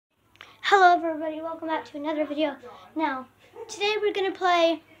Hello everybody, welcome back to another video. Now, today we're going to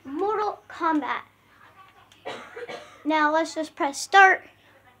play Mortal Kombat. Now let's just press start.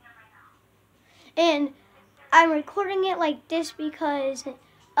 And I'm recording it like this because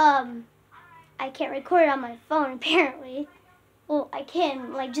I can't record it on my phone apparently. Well, I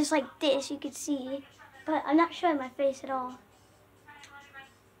can, just like this, you can see. But I'm not showing my face at all.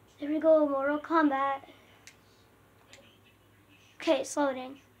 There we go, Mortal Kombat. Okay, it's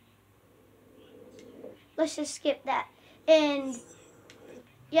loading. Let's just skip that. And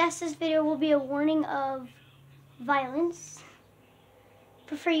yes, this video will be a warning of violence.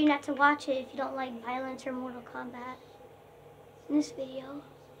 Prefer you not to watch it if you don't like violence or Mortal Kombat. In this video,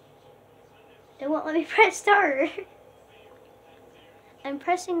 it won't let me press start. I'm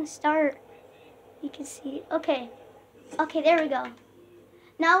pressing start. You can see. Okay, there we go.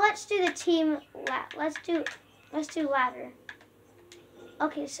 Now let's do the team. Let's do ladder.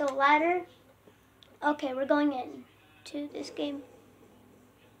 Okay, so ladder. Okay, we're going in to this game.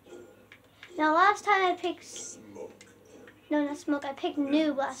 Now last time I picked no, not Smoke. I picked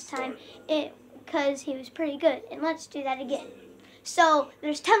Noob last time because he was pretty good. And let's do that again. So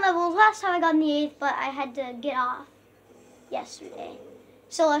there's 10 levels. Last time I got in the 8th, but I had to get off yesterday.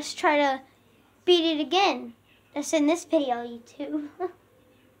 So let's try to beat it again. That's in this video, YouTube.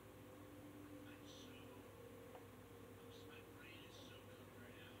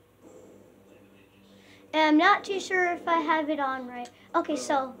 And I'm not too sure if I have it on right. Okay,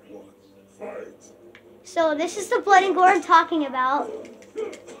 so this is the blood and gore I'm talking about.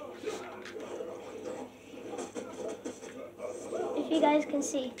 If you guys can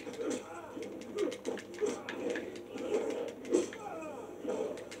see.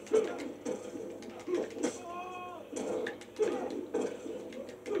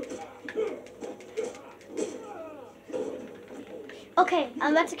 Okay,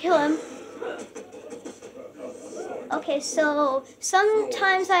 I'm about to kill him. Okay, so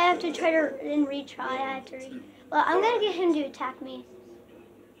sometimes I have to try to retry. Well, I'm gonna get him to attack me.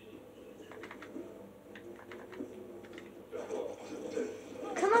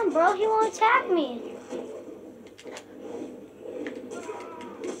 Come on, bro, he won't attack me.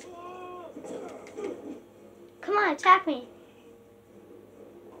 Come on, attack me.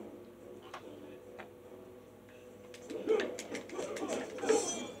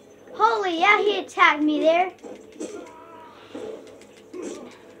 Holy, yeah, he attacked me there.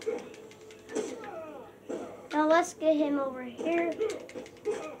 Now let's get him over here.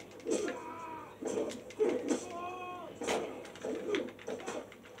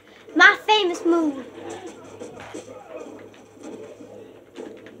 My famous move.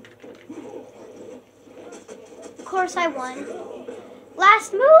 Of course I won.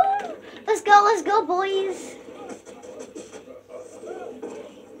 Last move. Let's go, boys.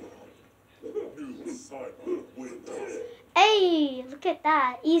 Hey, look at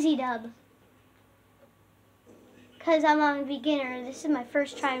that. Easy dub. Because I'm on a beginner. This is my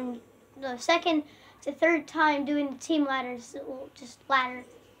first time, the second to third time doing the team ladders, well, just ladder.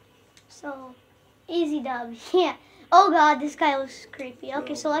 So, easy dub. Yeah. Oh god, this guy looks creepy.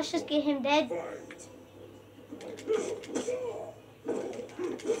 Okay, so let's just get him dead.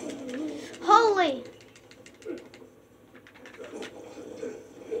 Holy.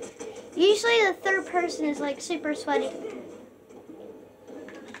 Usually the third person is like super sweaty.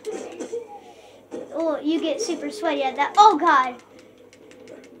 Oh, you get super sweaty at that. Oh, God.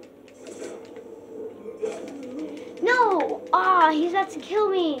 No. Ah, he's about to kill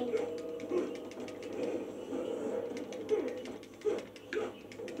me.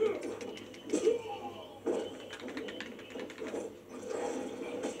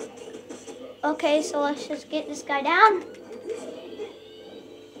 Okay, so let's just get this guy down.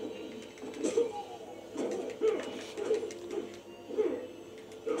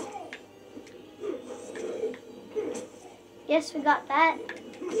 Yes, we got that.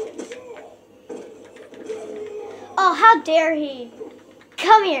 Oh, how dare he?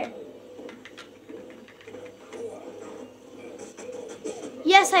 Come here.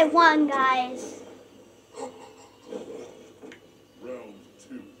 Yes, I won, guys. Round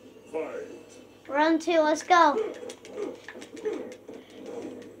 2, fight. Round 2, let's go.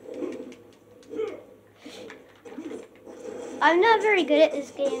 I'm not very good at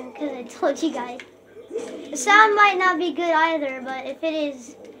this game because I told you guys. The sound might not be good either, but if it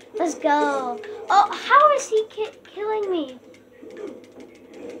is, let's go. Oh, how is he killing me?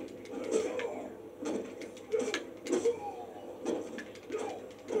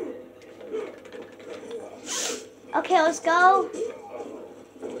 Okay, let's go.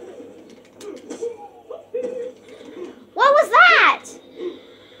 What was that?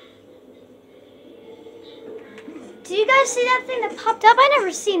 Did you guys see that thing that popped up? I never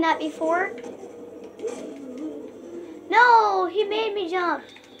seen that before. No, he made me jump.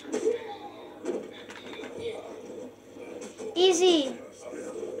 Easy.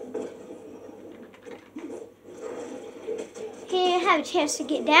 He didn't have a chance to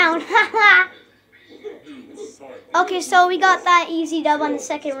get down. Okay, so we got that easy dub on the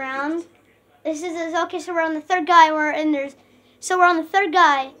second round. Okay, so we're on the third guy. We're on the third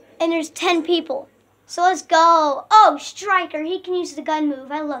guy, and there's 10 people. So let's go. Oh, Striker. He can use the gun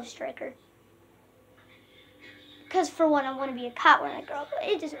move. I love Striker. Because for one, I want to be a cop when I grow up. But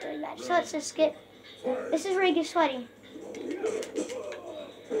it doesn't really matter. So let's just skip. This is where you get sweaty.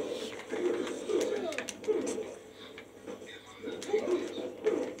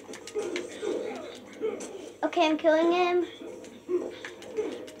 Okay, I'm killing him.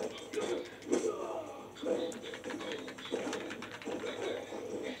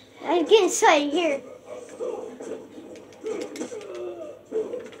 I'm getting sweaty here.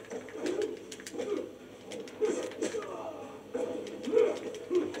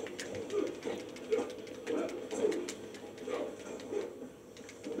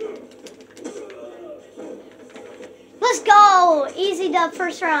 Let's go! Easy dub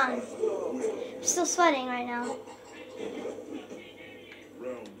first round. I'm still sweating right now.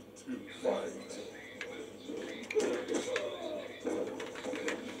 Round 2, fight.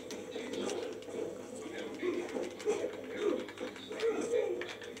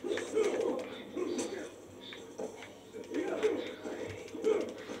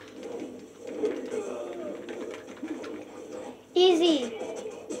 Easy.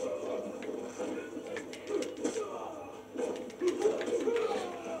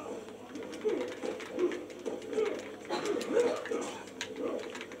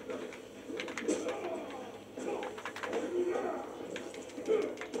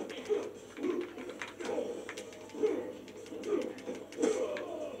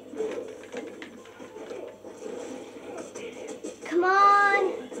 Come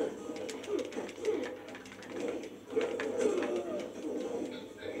on.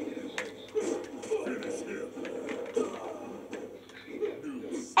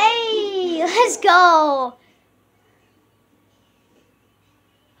 Hey, let's go.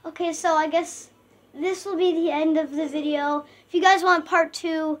 Okay, so I guess this will be the end of the video. If you guys want part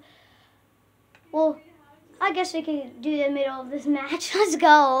 2, well, I guess we can do the middle of this match. Let's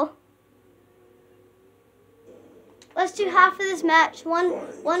go. Let's do half of this match. One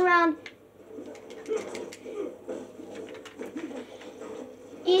round.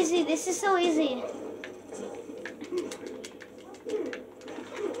 Easy. This is so easy.